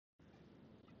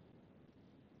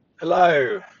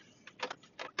Hello,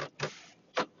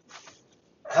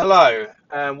 hello,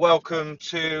 and welcome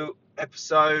to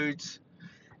episode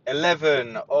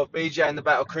 11 of BJ and the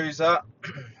Battle Cruiser.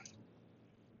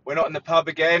 We're not in the pub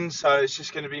again, so it's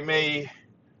just going to be me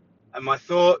and my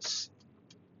thoughts.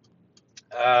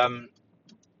 Um,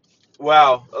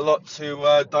 wow, a lot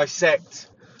to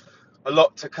dissect, a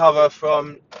lot to cover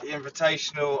from the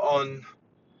Invitational on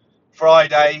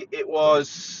Friday. It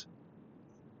was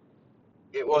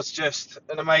just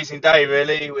an amazing day,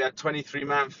 really. We had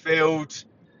 23-man field,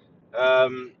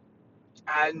 um,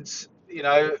 and you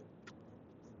know,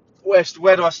 where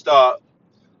do I start?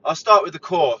 I'll start with the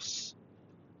course.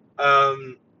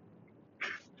 Um,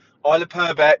 Isle of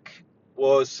Purbeck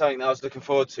was something that I was looking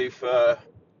forward to for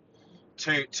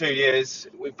two years.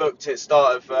 We booked it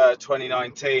start of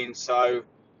 2019, so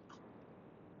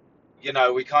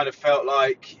we kind of felt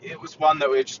like it was one that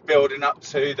we were just building up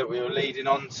to, that we were leading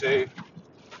on to.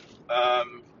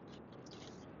 Um,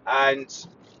 and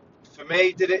for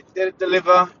me, did it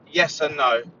deliver? Yes and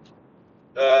no.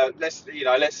 Let's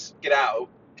get out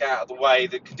of the way.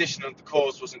 The condition of the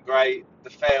course wasn't great. The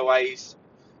fairways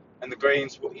and the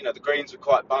greens, the greens were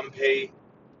quite bumpy.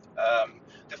 Um,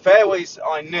 the fairways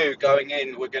I knew going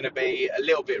in were going to be a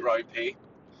little bit ropey.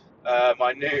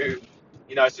 I knew,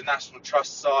 it's a National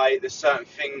Trust site. There's certain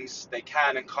things they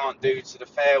can and can't do to the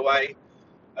fairway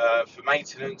for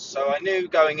maintenance. So I knew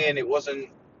going in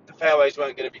the fairways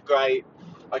weren't going to be great.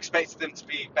 I expected them to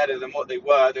be better than what they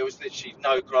were. There was literally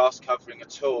no grass covering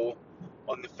at all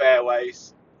on the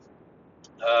fairways.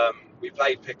 We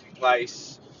played pick and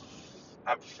place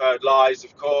and preferred lies,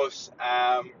 of course.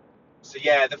 So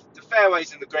yeah, the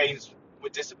fairways and the greens were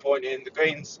disappointing. The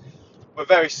greens were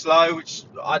very slow, which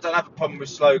I don't have a problem with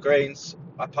slow greens.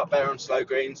 I putt better on slow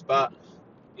greens, but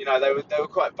they were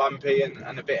quite bumpy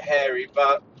and a bit hairy.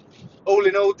 But all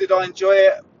in all, did I enjoy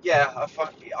it? Yeah, I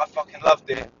fucking loved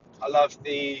it. I loved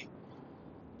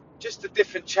just the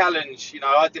different challenge.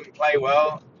 I didn't play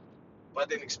well. I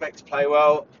didn't expect to play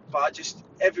well, but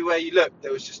everywhere you looked,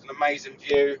 there was just an amazing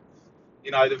view.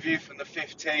 The view from the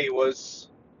fifth tee was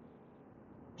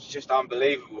just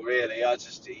unbelievable, really. You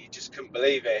just couldn't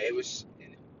believe it. It was,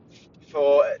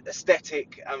 for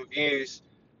aesthetic and views,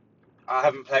 I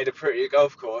haven't played a prettier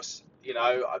golf course.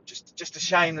 I'm just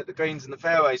ashamed that the greens and the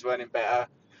fairways weren't in better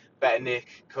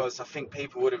nick, because I think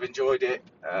people would have enjoyed it.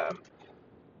 I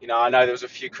know there was a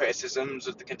few criticisms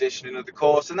of the conditioning of the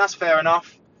course, and that's fair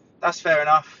enough. That's fair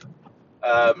enough.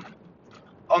 Um,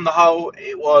 on the whole,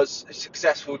 it was a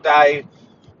successful day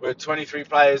where 23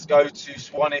 players go to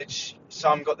Swanage.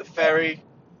 Some got the ferry.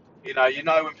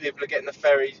 When people are getting the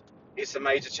ferry, it's a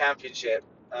major championship.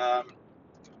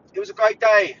 It was a great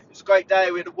day. It was a great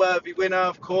day. We had a worthy winner,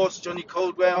 of course, Johnny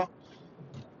Caldwell.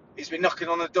 He's been knocking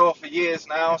on the door for years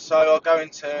now, so I'll go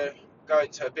into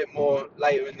a bit more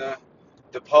later in the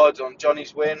pod on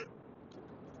Johnny's win.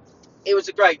 It was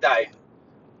a great day.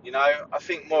 I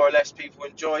think more or less people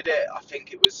enjoyed it. I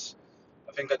think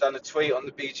I done a tweet on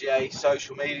the BGA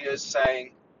social medias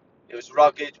saying it was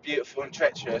rugged, beautiful, and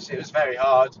treacherous. It was very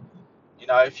hard.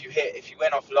 If you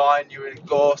went offline, you were in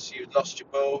gorse, you'd lost your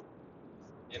ball.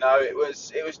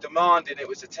 It was demanding. It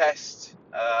was a test.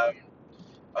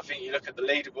 I think you look at the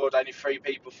leaderboard, only 3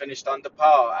 people finished under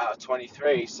par out of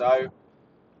 23. So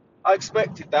I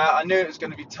expected that. I knew it was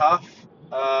going to be tough.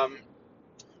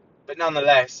 But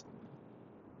nonetheless,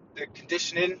 the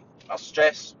conditioning, our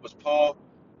stress was poor.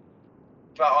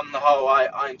 But on the whole,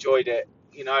 I enjoyed it.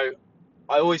 I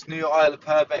always knew Isle of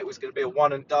Purbeck was going to be a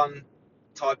one and done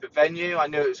type of venue. I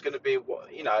knew it was going to be,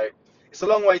 it's a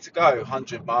long way to go,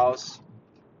 100 miles.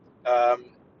 I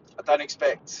don't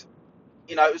expect,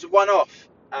 it was a one-off.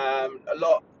 A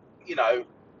lot,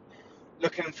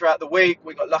 looking throughout the week,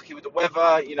 we got lucky with the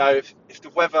weather. If the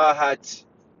weather had,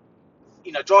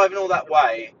 driving all that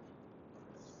way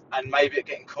and maybe it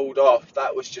getting called off,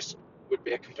 would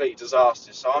be a complete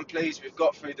disaster. So I'm pleased we've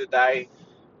got through the day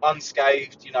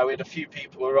unscathed. We had a few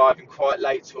people arriving quite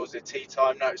late towards their tea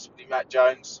time, noticeably Matt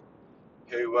Jones,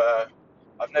 who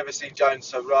I've never seen Jones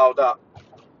so riled up.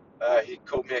 He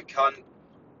called me a cunt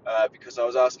because I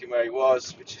was asking where he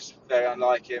was, which is very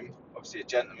unlike him, obviously a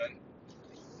gentleman.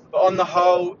 But on the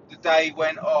whole, the day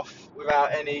went off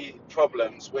without any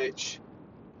problems, which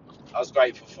I was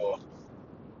grateful for.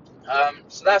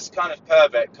 So that's kind of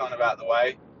Purbeck kind of out of the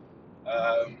way.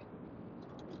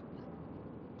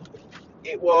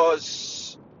 It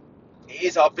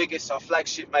is our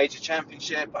flagship major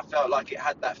championship. I felt like it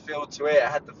had that feel to it. It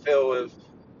had the feel of,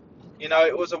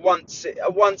 it was a once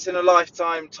in a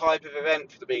lifetime type of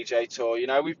event for the BJ Tour.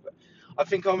 I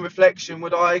think on reflection,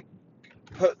 would I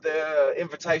put the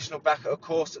Invitational back at a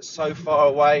course that's so far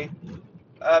away?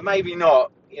 Maybe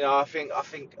not. I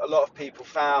think a lot of people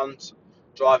found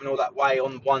driving all that way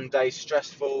on one day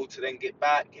stressful to then get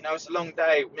back. It's a long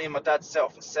day. Me and my dad set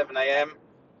off at 7 a.m.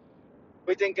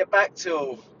 We didn't get back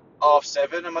till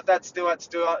 7:30, and my dad still had to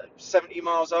do 70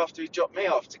 miles after he dropped me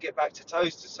off to get back to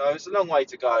Toaster. So it's a long way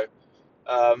to go.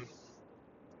 Um,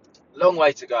 long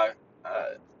way to go.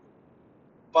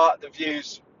 But the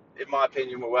views, in my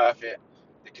opinion, were worth it.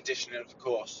 The conditioning of the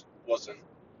course wasn't.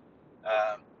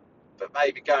 But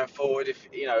maybe going forward, if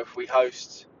we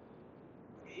host,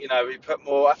 we put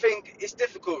more. I think it's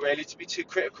difficult really to be too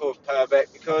critical of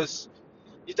Purbeck because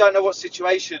you don't know what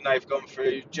situation they've gone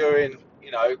through during,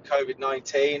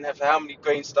 COVID-19. How many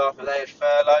green staff have they had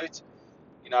furloughed?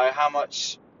 How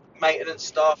much maintenance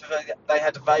staff have they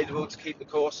had available to keep the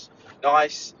course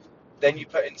nice? Then you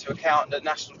put into account the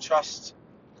National Trust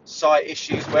site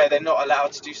issues where they're not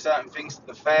allowed to do certain things to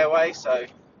the fairway. So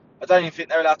I don't even think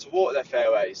they're allowed to water their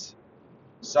fairways.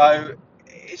 So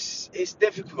it's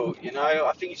difficult,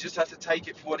 I think you just have to take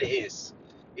it for what it is.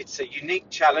 It's a unique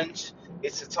challenge.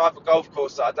 It's a type of golf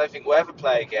course that I don't think we'll ever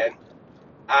play again.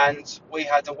 And we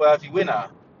had a worthy winner.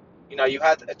 You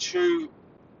had a true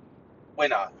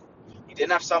winner. You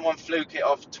didn't have someone fluke it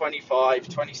off 25,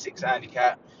 26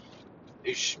 handicap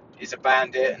who is a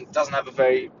bandit and doesn't have a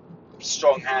very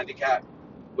strong handicap.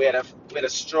 We had a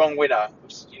strong winner,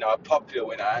 a popular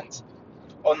winner, and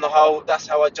on the whole, that's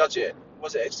how I judge it.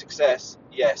 Was it a success?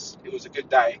 Yes, it was a good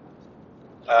day.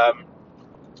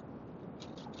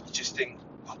 Just think,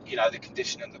 the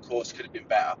condition of the course could have been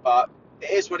better, but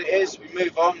it is what it is. We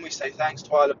move on. We say thanks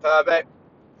to Isla Purbeck.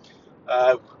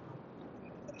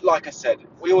 Like I said,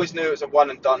 we always knew it was a one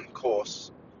and done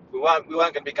course. We weren't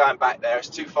going to be going back there. It's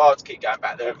too far to keep going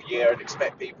back there every year and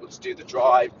expect people to do the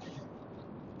drive.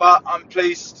 But I'm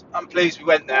pleased we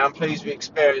went there. I'm pleased we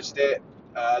experienced it.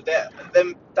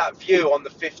 That view on the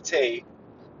 5th tee,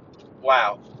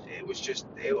 wow! It was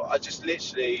I just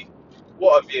literally,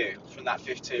 what a view from that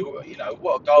 5th tee.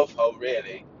 What a golf hole,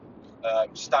 really.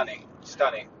 Stunning.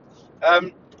 Sorry,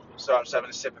 I'm just having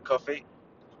a sip of coffee.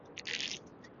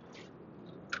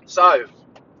 So,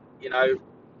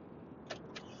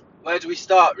 where do we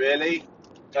start, really?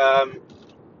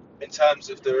 In terms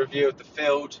of the review of the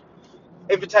field,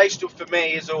 Invitational for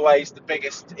me is always the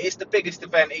biggest. It's the biggest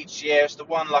event each year. It's the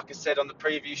one, like I said on the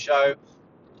preview show,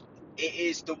 it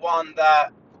is the one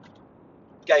that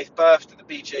gave birth to the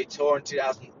PGA Tour in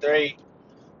 2003.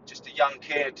 Just a young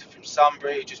kid from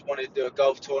Sunbury who just wanted to do a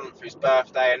golf tournament for his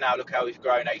birthday, and now look how we've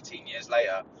grown 18 years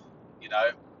later,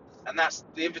 And that's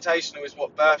the Invitational is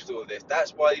what birthed all of this.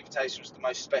 That's why the Invitational is the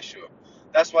most special.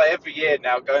 That's why every year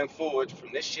now, going forward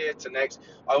from this year to next,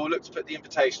 I will look to put the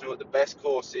Invitational at the best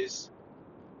courses.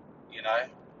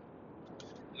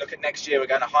 Look at next year, we're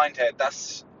going to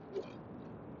Hindhead.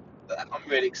 I'm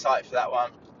really excited for that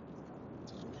one.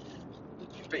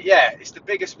 But yeah, it's the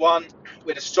biggest one.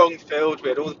 We had a strong field. We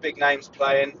had all the big names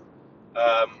playing.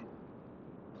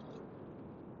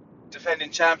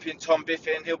 Defending champion Tom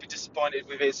Biffin, he'll be disappointed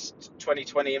with his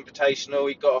 2020 Invitational.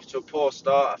 He got off to a poor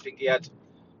start. I think he had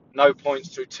no points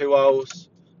through 2 holes.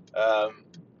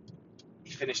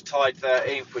 He finished tied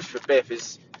 13th, which for Biff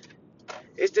is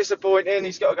disappointing.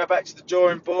 He's got to go back to the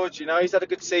drawing board. He's had a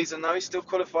good season though. He's still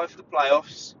qualified for the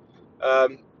playoffs.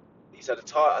 He's had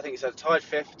I think he's had a tied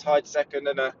 5th, tied 2nd,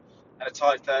 and a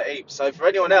tied 13th. So for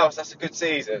anyone else, that's a good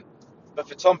season. But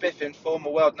for Tom Biffin,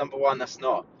 former world number 1, that's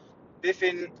not.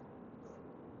 Biffin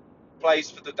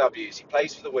plays for the W's. He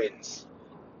plays for the wins.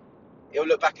 He'll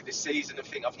look back at this season and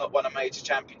think, I've not won a major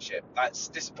championship. That's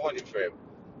disappointing for him.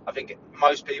 I think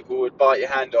most people would bite your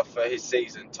hand off for his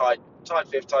season. Tied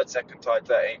 5th, tied 2nd, tied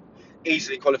 13th.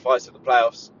 Easily qualifies for the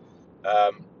playoffs,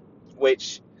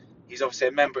 which he's obviously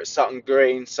a member at Sutton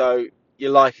Green, so you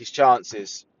like his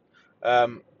chances.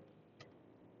 But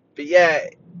yeah,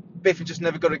 Biffin just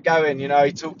never got it going.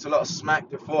 He talked a lot of smack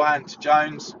beforehand to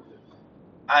Jones,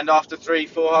 and after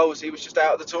 3-4 holes, he was just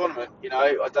out of the tournament.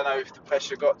 I don't know if the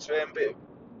pressure got to him, but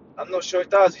I'm not sure it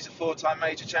does. He's a 4-time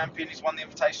major champion. He's won the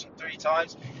Invitation 3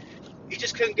 times. He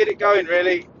just couldn't get it going,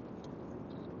 really.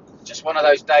 Just one of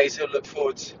those days he'll look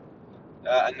forward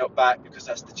and not back, because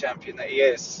that's the champion that he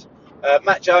is.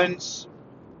 Matt Jones,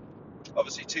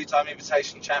 obviously 2-time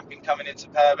Invitation champion coming into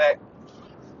Purbeck.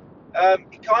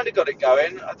 He kind of got it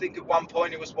going. I think at one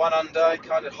point he was 1 under. He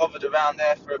kind of hovered around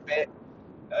there for a bit.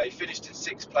 He finished in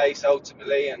 6th place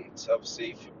ultimately, and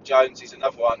obviously for Jones, he's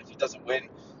another one. If he doesn't win,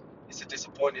 it's a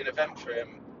disappointing event for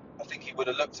him. I think he would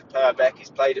have looked at Purbeck. He's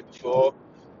played it before.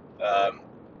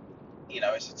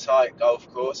 It's a tight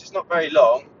golf course. It's not very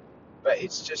long, but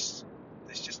there's just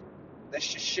there's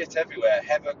just shit everywhere.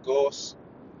 Heather, Gorse,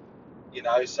 you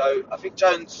know. So I think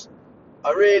Jones.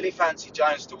 I really fancy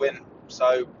Jones to win.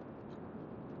 So,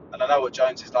 and I know what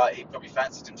Jones is like. He probably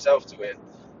fancied himself to win.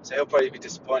 So he'll probably be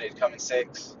disappointed coming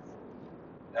sixth.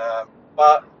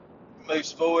 But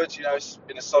moves forward. You know, it's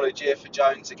been a solid year for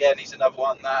Jones. Again, he's another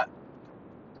one that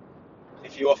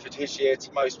if you offered his year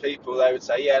to most people, they would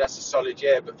say, yeah, that's a solid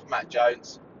year. But for Matt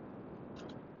Jones,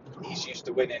 he's used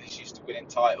to winning. He's used to winning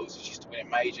titles. He's used to winning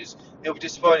majors. He'll be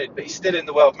disappointed, but he's still in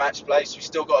the world match play, so he's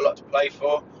still got a lot to play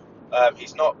for.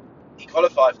 He's not. He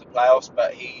qualified for the playoffs,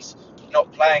 but he's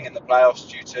not playing in the playoffs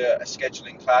due to a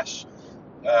scheduling clash.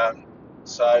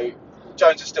 So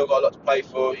Jones has still got a lot to play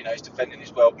for. You know, he's defending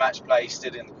his world match play. He's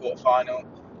still in the quarterfinal.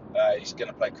 He's going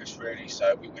to play Chris Rooney,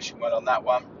 so we wish him well on that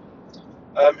one.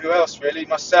 Who else really?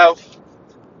 Myself.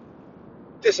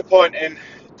 Disappointing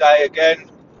day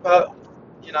again, but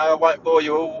you know, I won't bore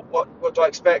you all. What do I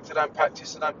expect? I don't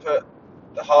practice. I don't put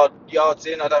the hard yards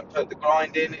in. I don't put the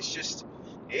grind in. It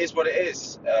is what it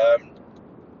is.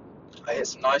 I hit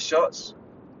some nice shots.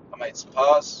 I made some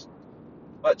pars,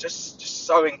 but just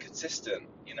so inconsistent.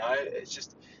 You know, it's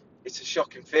a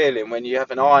shocking feeling when you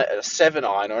have a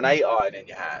 7-iron or an 8-iron in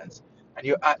your hands, and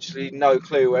you actually no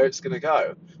clue where it's going to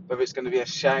go. Whether it's going to be a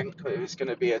shank, whether it's going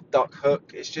to be a duck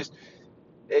hook. It's just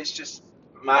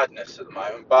madness at the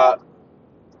moment. But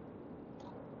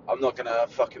I'm not going to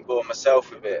fucking bore myself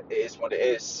with it. It is what it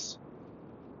is.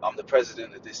 I'm the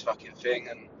president of this fucking thing,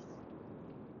 and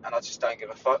I just don't give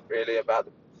a fuck really about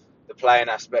the playing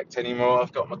aspect anymore.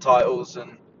 I've got my titles,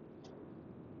 and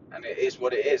it is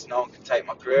what it is. No one can take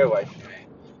my career away from me.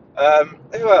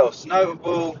 Who else?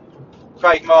 Notable.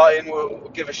 Craig Martin. We'll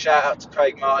give a shout out to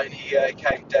Craig Martin. He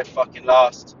came dead fucking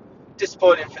last.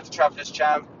 Disappointing for the Travellers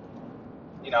Champ.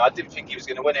 You know, I didn't think he was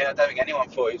going to win it. I don't think anyone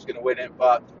thought he was going to win it,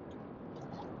 but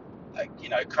you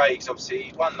know, Craig's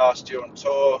obviously won last year on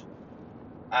tour,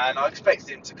 and I expected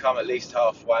him to come at least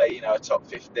halfway, you know, a top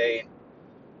 15.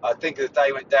 I think the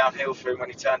day went downhill for him when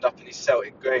he turned up in his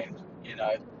Celtic green. You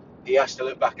know, he has to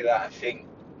look back at that and think,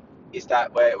 is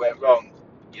that where it went wrong?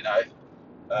 You know,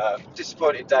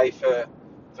 disappointing day for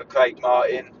Craig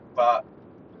Martin, but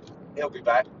he'll be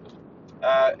back.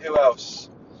 Who else?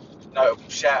 Notable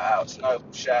shout-outs.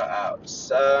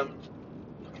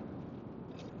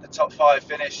 The top 5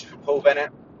 finish for Paul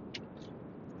Bennett.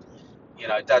 You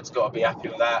know, Dad's got to be happy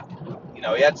with that. You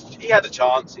know, he had a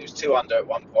chance. He was 2 under at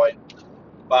one point,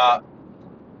 but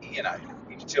you know,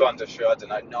 he was 2 under through, I don't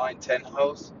know, 9, 10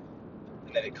 holes,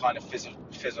 and then it kind of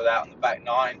fizzled out on the back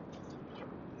 9.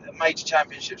 The major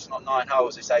championship's not 9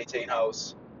 holes; it's 18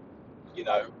 holes. You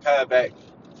know, Purbeck,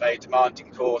 very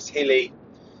demanding course. Hilly,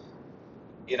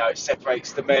 you know,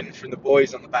 separates the men from the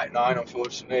boys on the back 9,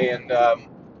 unfortunately, and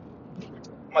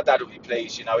my dad will be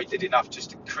pleased. You know, he did enough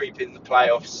just to creep in the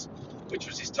playoffs, which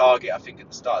was his target, I think, at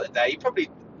the start of the day. He probably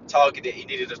targeted, he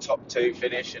needed a top 2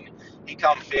 finish, and he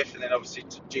come 5th, and then obviously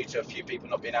due to a few people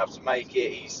not being able to make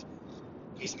it, he's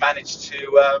managed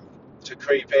to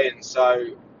creep in. So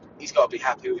he's got to be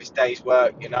happy with his day's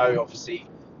work. You know, obviously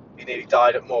he nearly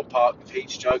died at Moore Park with heat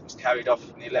stroke, was carried off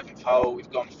in the 11th hole.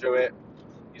 We've gone through it.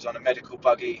 He was on a medical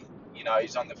buggy. You know,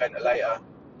 he's on the ventilator.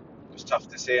 It was tough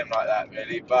to see him like that,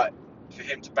 really, but for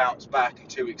him to bounce back and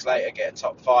 2 weeks later get a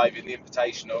top 5 in the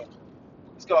Invitational,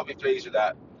 he's got to be pleased with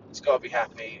that. He's got to be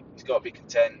happy. He's got to be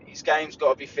content. His game's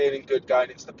got to be feeling good going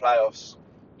into the playoffs.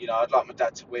 You know, I'd like my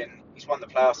dad to win. He's won the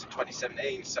playoffs in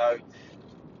 2017, so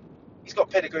he's got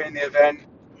pedigree in the event.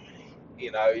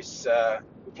 You know,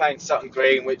 we're playing Sutton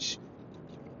Green, which,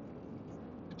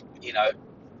 you know,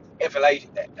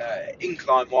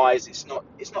 incline-wise, it's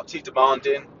not too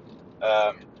demanding.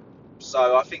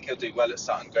 So I think he'll do well at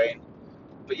Sutton Green.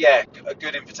 But yeah, a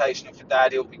good Invitational for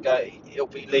Dad. He'll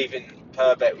be leaving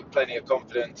Purbeck with plenty of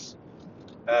confidence.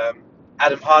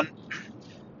 Adam Hunt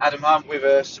with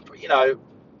you know,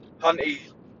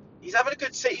 he's having a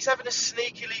good season. He's having a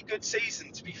sneakily good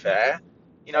season, to be fair.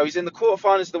 You know, he's in the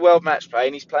quarterfinals of the World Match Play,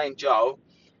 and he's playing Joel,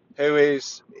 who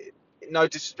is, no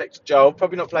disrespect to Joel,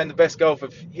 probably not playing the best golf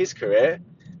of his career.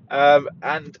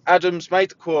 And Adam's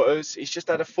made the quarters. He's just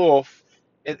had a 4th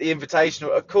at the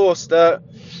Invitational, a course that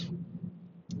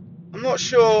I'm not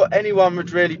sure anyone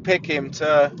would really pick him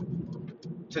to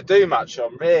do much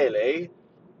on, really.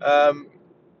 But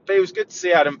it was good to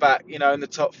see Adam back, you know, in the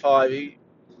top 5. You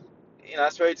know,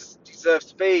 that's where he deserves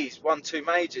to be. He's won 2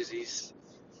 majors.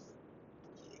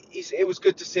 It was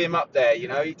good to see him up there. You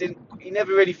know, he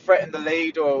never really threatened the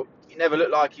lead, or he never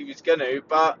looked like he was going to.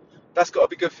 But that's got to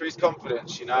be good for his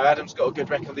confidence. You know, Adam's got a good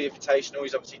record of the Invitational.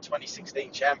 He's obviously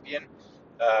 2016 champion.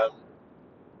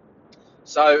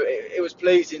 So it was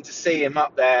pleasing to see him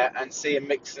up there and see him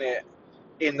mixing it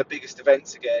in the biggest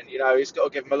events again. You know, he's got to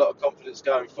give him a lot of confidence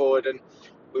going forward, and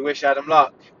we wish Adam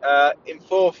luck. In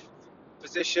fourth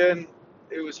position,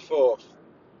 who was fourth?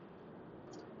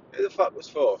 Who the fuck was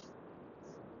fourth?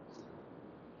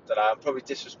 Don't know, I'm probably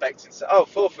disrespecting. So, oh,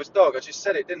 fourth was Dog. I just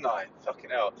said it, didn't I? Fucking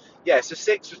hell. Yeah, so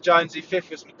sixth was Jonesy, fifth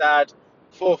was my dad,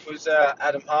 fourth was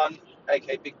Adam Hunt,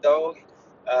 aka Big Dog.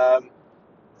 Um,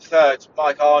 third,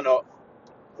 Mike Arnott.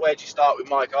 Where'd you start with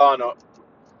Mike Arnott?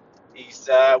 He's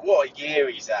what a year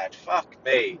he's had. Fuck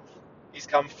me. He's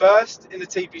come first in the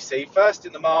TPC, first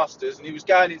in the Masters, and he was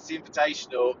going into the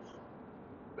Invitational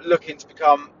looking to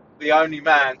become the only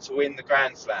man to win the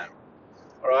Grand Slam.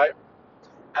 All right?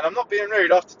 And I'm not being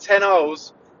rude, after 10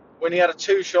 holes, when he had a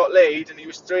 2-shot lead and he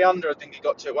was 3 under, I think he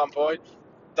got to at one point,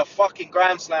 the fucking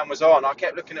Grand Slam was on. I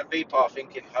kept looking at VPAR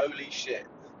thinking, holy shit,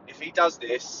 if he does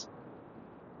this,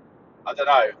 I don't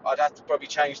know, I'd have to probably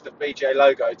change the BJ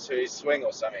logo to his swing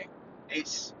or something.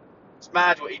 It's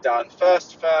mad what he done.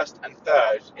 First, and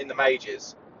third in the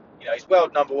majors. You know, he's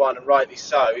world number one, and rightly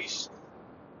so. He's,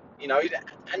 you know,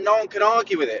 and no one can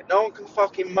argue with it. No one can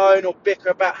fucking moan or bicker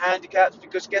about handicaps,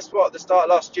 because guess what? At the start of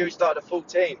last year, he started at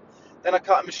 14. Then I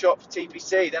cut him a shot for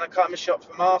TPC. Then I cut him a shot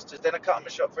for Masters. Then I cut him a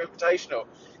shot for Invitational.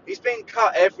 He's been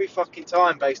cut every fucking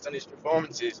time based on his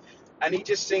performances, and he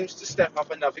just seems to step up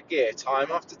another gear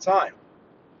time after time.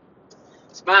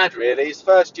 It's mad, really. His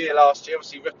first year last year,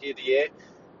 obviously Rookie of the Year,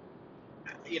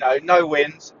 you know, no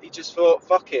wins. He just thought,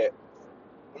 fuck it.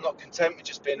 I'm not content with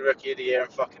just being Rookie of the Year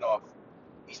and fucking off.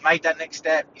 He's made that next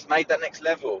step. He's made that next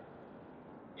level.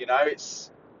 You know,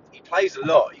 he plays a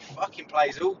lot. He fucking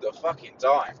plays all the fucking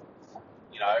time.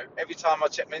 You know, every time I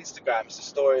check my Instagram, it's a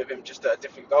story of him just at a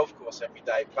different golf course every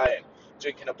day playing,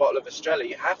 drinking a bottle of Estrella.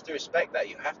 You have to respect that.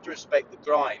 You have to respect the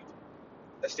grind.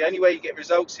 That's the only way you get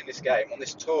results in this game, on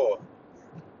this tour,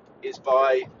 is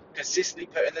by consistently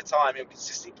putting the time in,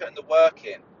 consistently putting the work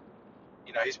in.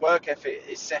 You know, his work ethic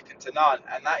is second to none,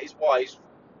 and that is why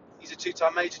he's a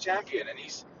 2-time major champion, and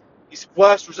his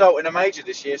worst result in a major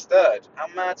this year is third. How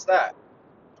mad's that?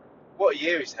 What a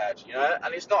year he's had, you know,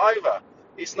 and it's not over.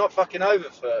 It's not fucking over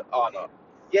for Arnott.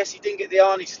 Yes, he didn't get the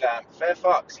Arnie Slam. Fair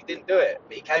fucks, he didn't do it,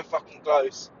 but he came fucking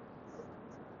close.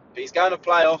 But he's going to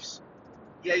playoffs.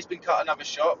 Yeah, he's been cut another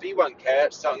shot, but he won't care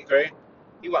at Sutton Green.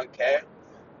 He won't care.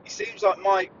 He seems like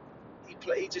Mike.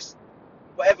 He just,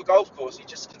 whatever golf course, he's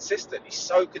just consistent. He's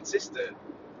so consistent.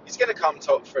 He's going to come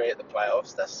top 3 at the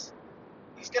playoffs.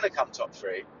 He's going to come top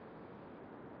 3.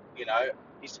 You know,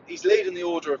 he's leading the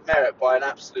order of merit by an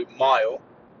absolute mile.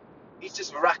 He's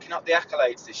just racking up the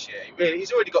accolades this year.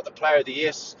 He's already got the Player of the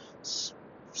Year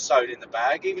sewn in the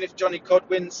bag. Even if Johnny Codd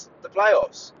wins the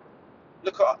playoffs,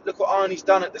 look what Arnie's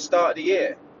done at the start of the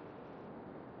year.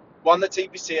 Won the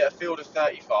TPC at a field of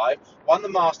 35, won the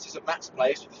Masters at Max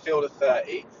Place with a field of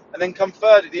 30, and then come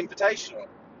third at the Invitational.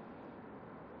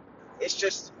 It's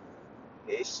just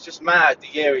mad the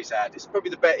year he's had. It's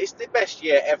probably it's the best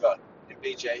year ever in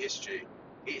PGA history.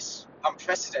 It's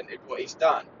unprecedented what he's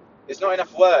done. There's not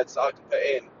enough words that I can put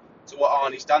in to what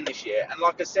Arnie's done this year. And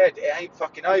like I said, it ain't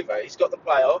fucking over. He's got the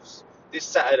playoffs this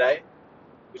Saturday,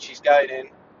 which he's going in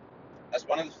as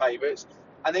one of the favourites.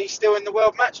 And then he's still in the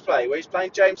World Match Play, where he's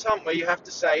playing James Hunt, where you have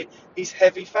to say he's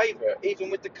heavy favourite. Even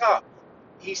with the cut,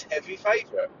 he's heavy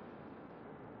favourite.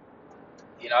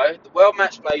 You know, the World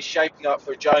Match Play is shaping up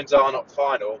for a Jones-Arnott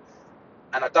final,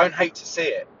 and I don't hate to see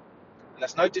it. And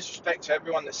that's no disrespect to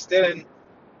everyone that's still in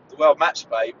the World Match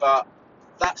Play, but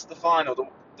that's the final that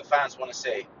the fans want to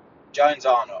see.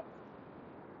 Jones-Arnott.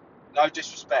 No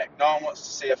disrespect. No one wants to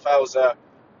see a Felser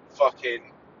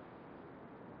fucking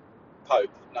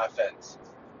Pope. No offence.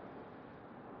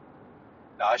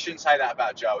 No, I shouldn't say that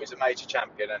about Joe. He's a major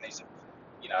champion, and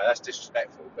that's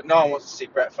disrespectful. But no one wants to see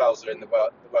Brett Felser in the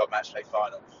World Match Play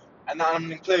final. And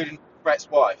I'm including Brett's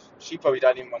wife. She probably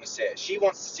don't even want to see it. She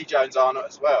wants to see Jones-Arnott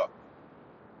as well.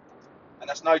 And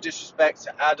that's no disrespect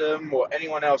to Adam or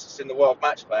anyone else that's in the World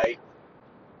Match Play.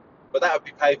 But that would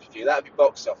be pay-per-view. That would be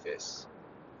box office.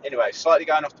 Anyway, slightly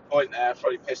going off the point there. I've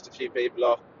probably pissed a few people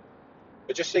off.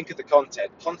 But just think of the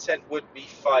content. Content would be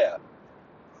fire.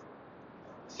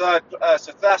 So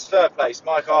that's third place,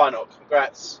 Mike Arnott.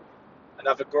 Congrats.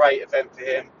 Another great event for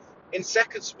him. In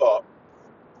second spot,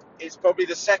 it's probably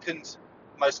the second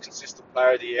most consistent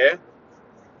player of the year,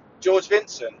 George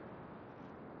Vinson.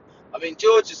 I mean,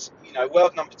 George is,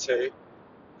 world number 2.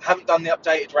 Haven't done the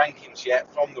updated rankings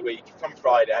yet from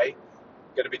Friday.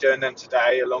 Going to be doing them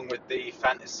today, along with the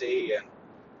fantasy and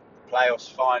the playoffs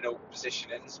final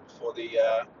positionings before the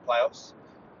playoffs.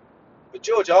 But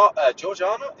George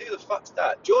Arnott, who the fuck's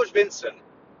that? George Vinson,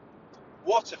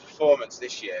 what a performance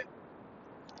this year.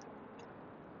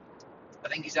 I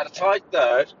think he's had a tied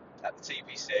third at the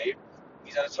TPC.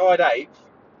 He's had a tied 8th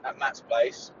at Matt's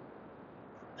Place,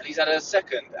 and he's had a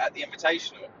 2nd at the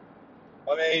Invitational.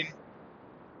 I mean,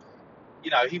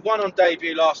 he won on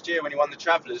debut last year when he won the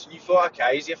Travellers, and you thought,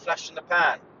 okay, is he a flash in the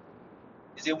pan?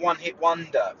 Is he a one-hit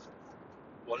wonder?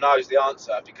 Well, no is the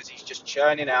answer, because he's just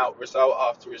churning out result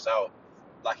after result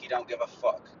like he don't give a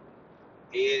fuck.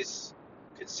 He is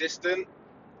consistent,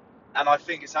 and I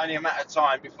think it's only a matter of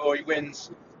time before he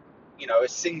wins, a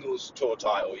singles tour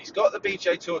title. He's got the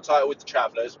BJ Tour title with the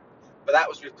Travellers, but that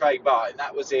was with Craig Barton.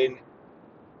 That was in,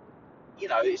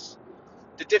 it's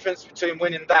the difference between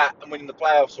winning that and winning the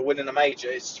playoffs or winning a major.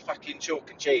 It's fucking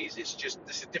chalk and cheese. It's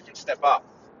a different step up.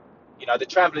 The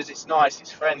Travellers, it's nice,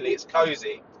 it's friendly, it's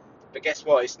cosy, but guess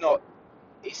what? It's not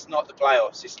the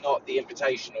playoffs. It's not the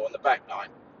Invitational on the back nine.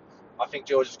 I think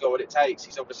George has got what it takes.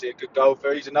 He's obviously a good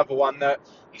golfer. He's another one that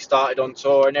he started on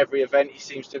tour, and every event he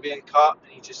seems to be in cut,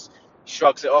 and he just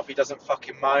shrugs it off. He doesn't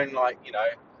fucking moan like,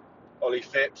 Ollie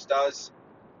Phipps does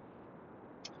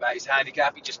about his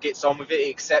handicap. He just gets on with it. He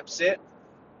accepts it.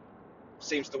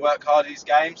 Seems to work hard at his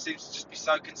game. Seems to just be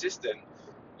so consistent,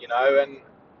 and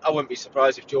I wouldn't be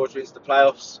surprised if George wins the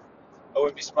playoffs. I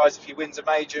wouldn't be surprised if he wins a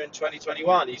major in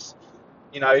 2021. He's,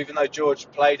 even though George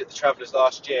played at the Travellers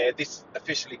last year, this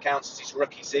officially counts as his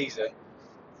rookie season.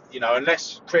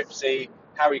 Unless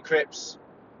Harry Cripps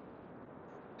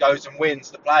goes and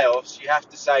wins the playoffs, you have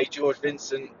to say George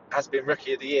Vincent has been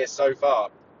rookie of the year so far.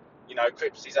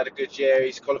 Cripps, he's had a good year.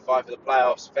 He's qualified for the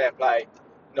playoffs. Fair play.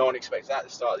 No one expects that at the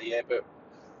start of the year, but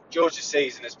George's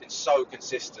season has been so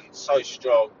consistent, so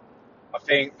strong. I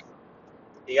think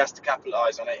he has to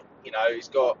capitalise on it. He's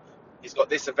got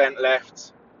this event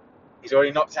left. He's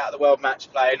already knocked out the World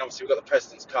Match Play, and obviously we've got the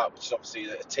President's Cup, which is obviously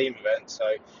a team event. So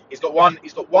he's got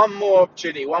one more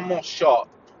opportunity, one more shot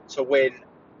to win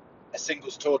a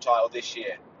singles tour title this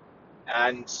year.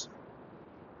 And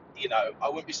I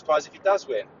wouldn't be surprised if he does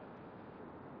win.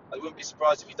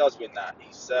 That.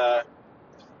 He's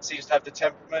seems to have the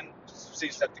temperament,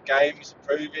 seems to have the game. He's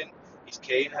improving. He's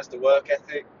keen, has the work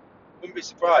ethic. Wouldn't be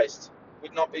surprised.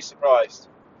 Would not be surprised.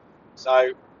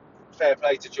 So fair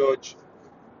play to George.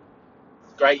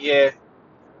 Great year,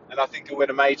 and I think he'll win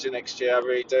a major next year. I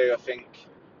really do. I think.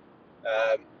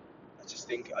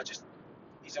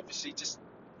 He's obviously just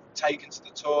taken to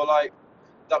the tour like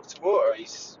duck to water.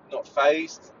 He's not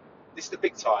phased. This is the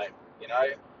big time,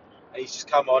 and he's just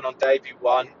come on debut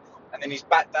one, and then he's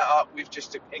backed that up with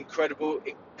just an incredible,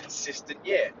 consistent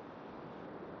year.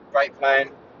 Great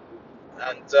playing,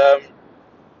 and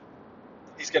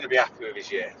he's going to be happy with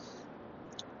his year.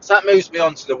 So that moves me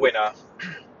on to the winner.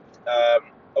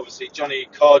 Obviously, Johnny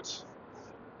Codd,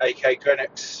 a.k.a.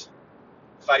 Greenock's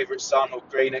favourite son, or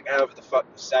Greenock, however the fuck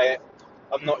you say it.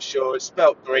 I'm not sure. It's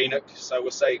spelt Greenock, so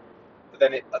we'll say, but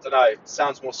then I don't know, it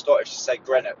sounds more Scottish to say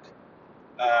Greenock.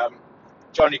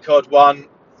 Johnny Codd won,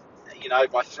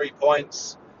 by 3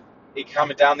 points. He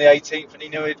coming down the 18th, and he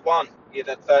knew he'd won. He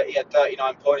had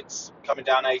 39 points, coming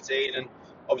down 18, and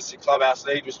obviously clubhouse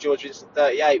lead was George Vincent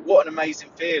 38. What an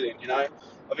amazing feeling, I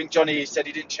think Johnny said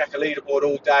he didn't check a leaderboard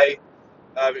all day.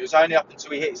 It was only up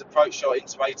until he hit his approach shot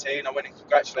into 18. I went and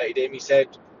congratulated him. He said,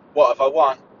 "What, have I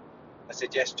won?" I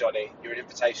said, "Yes, Johnny, you're an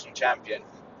Invitational champion."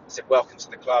 I said, "Welcome to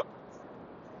the club."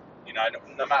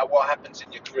 No matter what happens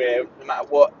in your career, no matter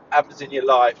what happens in your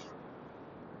life,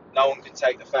 no one can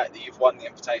take the fact that you've won the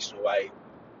Invitational away.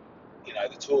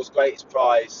 The tour's greatest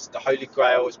prize, the Holy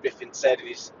Grail, as Biffin said in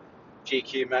his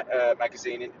GQ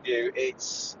magazine interview.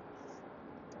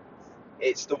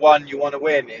 It's the one you want to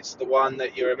win. It's the one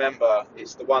that you remember.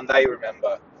 It's the one they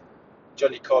remember.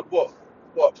 Johnny Codd,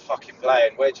 what fucking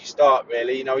playing. Where'd you start,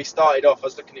 really? He started off, I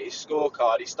was looking at his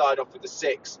scorecard, he started off with a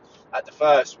 6 at the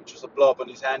first, which was a blob on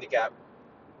his handicap.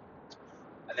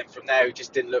 And then from there, he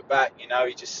just didn't look back. He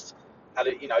just had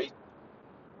it, he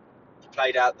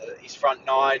played out his front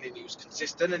 9, and he was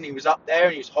consistent, and he was up there,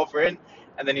 and he was hovering.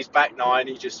 And then his back 9, I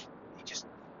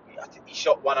think he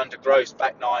shot one under gross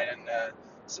back 9, and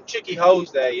some tricky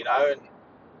holes there, and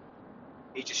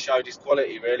he just showed his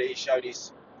quality, really. He showed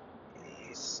his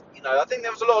I think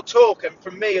there was a lot of talk, and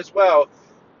from me as well.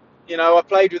 I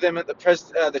played with him at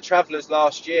the Travellers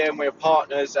last year, and we were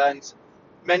partners. And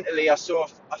mentally, I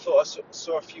thought I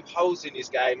saw a few holes in his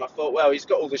game. I thought, well, he's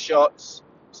got all the shots,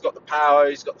 he's got the power,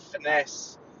 he's got the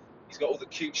finesse, he's got all the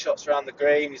cute shots around the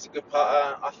green. He's a good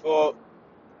putter. I thought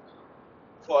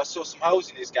I saw some holes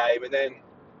in his game, and then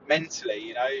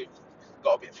mentally,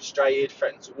 got a bit frustrated,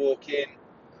 threatened to walk in.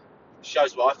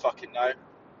 Shows what I fucking know.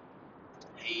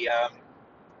 He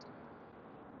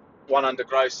won under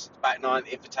gross back 9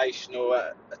 Invitational,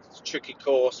 a tricky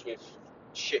course with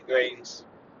shit greens,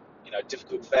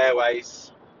 difficult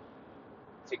fairways.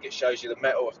 think it shows you the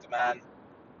mettle of the man.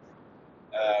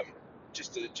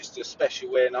 Just a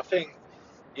special win. I think,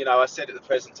 I said at the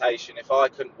presentation, if I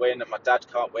couldn't win and my dad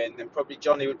can't win, then probably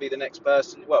Johnny would be the next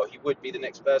person. Well, he would be the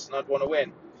next person I'd want to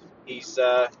win. He's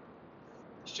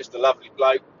just a lovely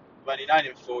bloke. I've only known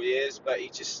him 4 years, but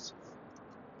he's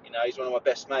one of my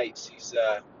best mates. He's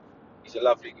a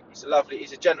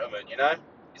gentleman.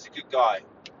 He's a good guy,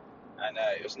 and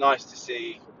it was nice to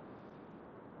see.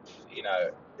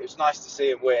 It was nice to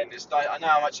see him win. I know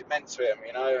how much it meant to him.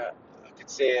 I could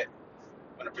see it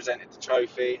when I presented the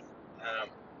trophy.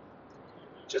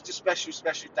 Just a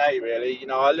special day, really.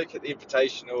 I look at the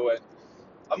Invitational, and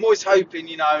I'm always hoping,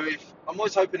 I'm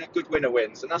always hoping a good winner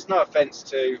wins, and that's no offence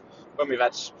to when we've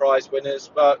had surprise winners,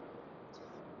 but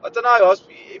I don't know.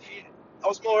 I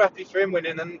was more happy for him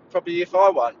winning than probably if I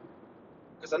won,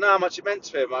 because I know how much it meant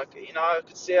to him. I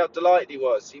could see how delighted he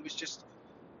was. He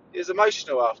was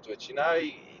emotional afterwards. He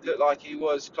looked like he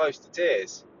was close to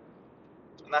tears,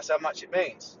 and that's how much it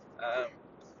means.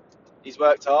 He's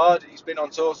worked hard. He's been on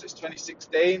tour since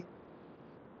 2016.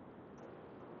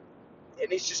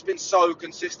 And he's just been so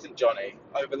consistent, Johnny,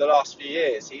 over the last few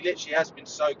years. He literally has been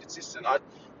so consistent. I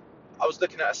was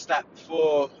looking at a stat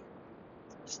before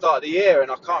the start of the year,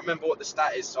 and I can't remember what the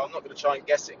stat is, so I'm not going to try and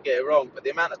guess it and get it wrong. But the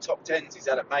amount of top tens he's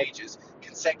had at majors,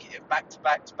 consecutive, back to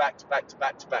back to back to back to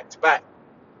back to back to back,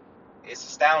 it's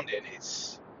astounding.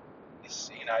 He's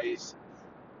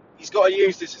got to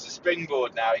use this as a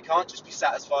springboard now. He can't just be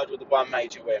satisfied with the one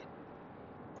major win.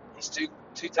 He's too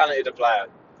talented a player.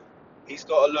 He's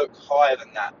got to look higher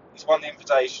than that. He's won the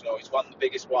Invitational. He's won the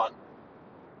biggest one.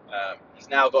 He's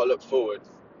now got to look forward.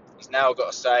 He's now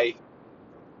got to say,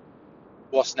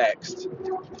 what's next?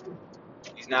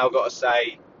 He's now got to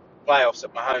say, playoffs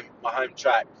at my home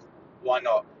track. Why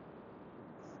not?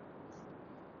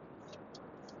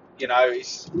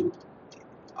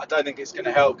 I don't think it's going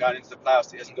to help going into the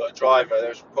playoffs. He hasn't got a driver.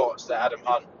 There's reports that Adam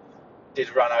Hunt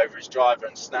did run over his driver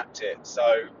and snapped it.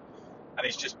 And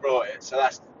he's just brought it. So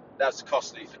that's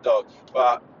costly for Dog.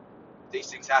 But these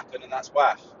things happen, and that's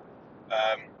WAF.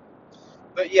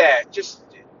 But yeah, just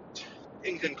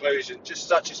in conclusion, just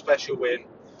such a special win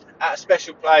at a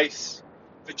special place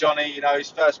for Johnny. His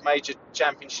first major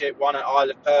championship, won at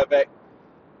Isle of Purbeck.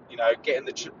 Getting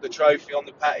the trophy on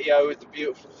the patio with the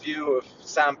beautiful view of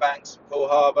Sandbanks, Poole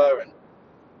Harbour, and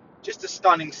just a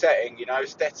stunning setting.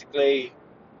 Aesthetically,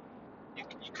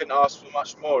 you couldn't ask for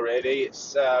much more, really.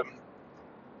 It's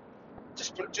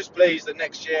just pleased that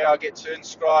next year I get to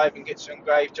inscribe and get to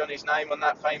engrave Johnny's name on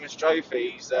that famous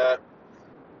trophy. I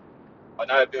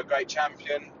know he'll be a great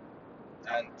champion,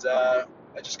 and I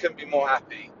just couldn't be more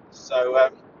happy.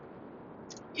 So,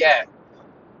 yeah.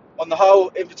 On the whole,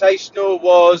 Invitational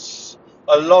was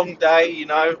a long day,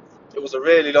 It was a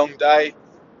really long day.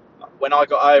 When I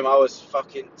got home, I was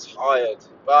fucking tired.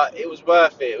 But it was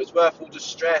worth it. It was worth all the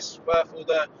stress, worth all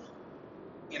the,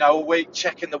 all week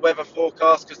checking the weather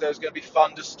forecast because there was going to be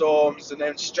thunderstorms, and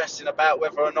then stressing about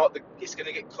whether or not it's going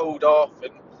to get cooled off.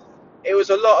 And it was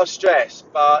a lot of stress,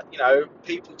 but,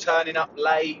 people turning up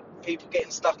late, people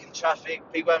getting stuck in traffic,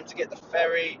 people having to get the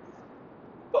ferry.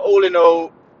 But all in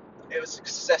all, it was a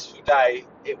successful day.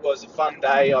 It was a fun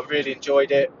day. I really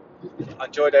enjoyed it. I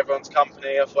enjoyed everyone's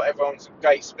company. I thought everyone was in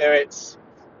great spirits.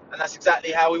 And that's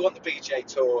exactly how we want the PGA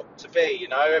Tour to be.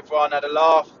 Everyone had a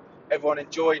laugh. Everyone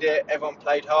enjoyed it. Everyone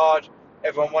played hard.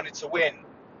 Everyone wanted to win.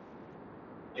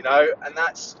 And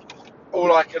that's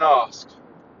all I can ask.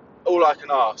 All I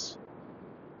can ask.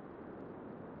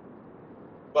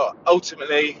 But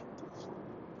ultimately,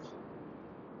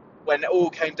 when it all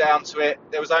came down to it,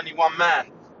 there was only one man.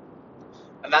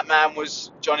 And that man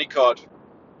was Johnny Codd,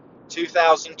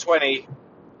 2020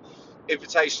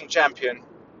 Invitational Champion.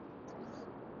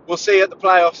 We'll see you at the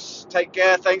playoffs. Take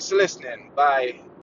care. Thanks for listening. Bye.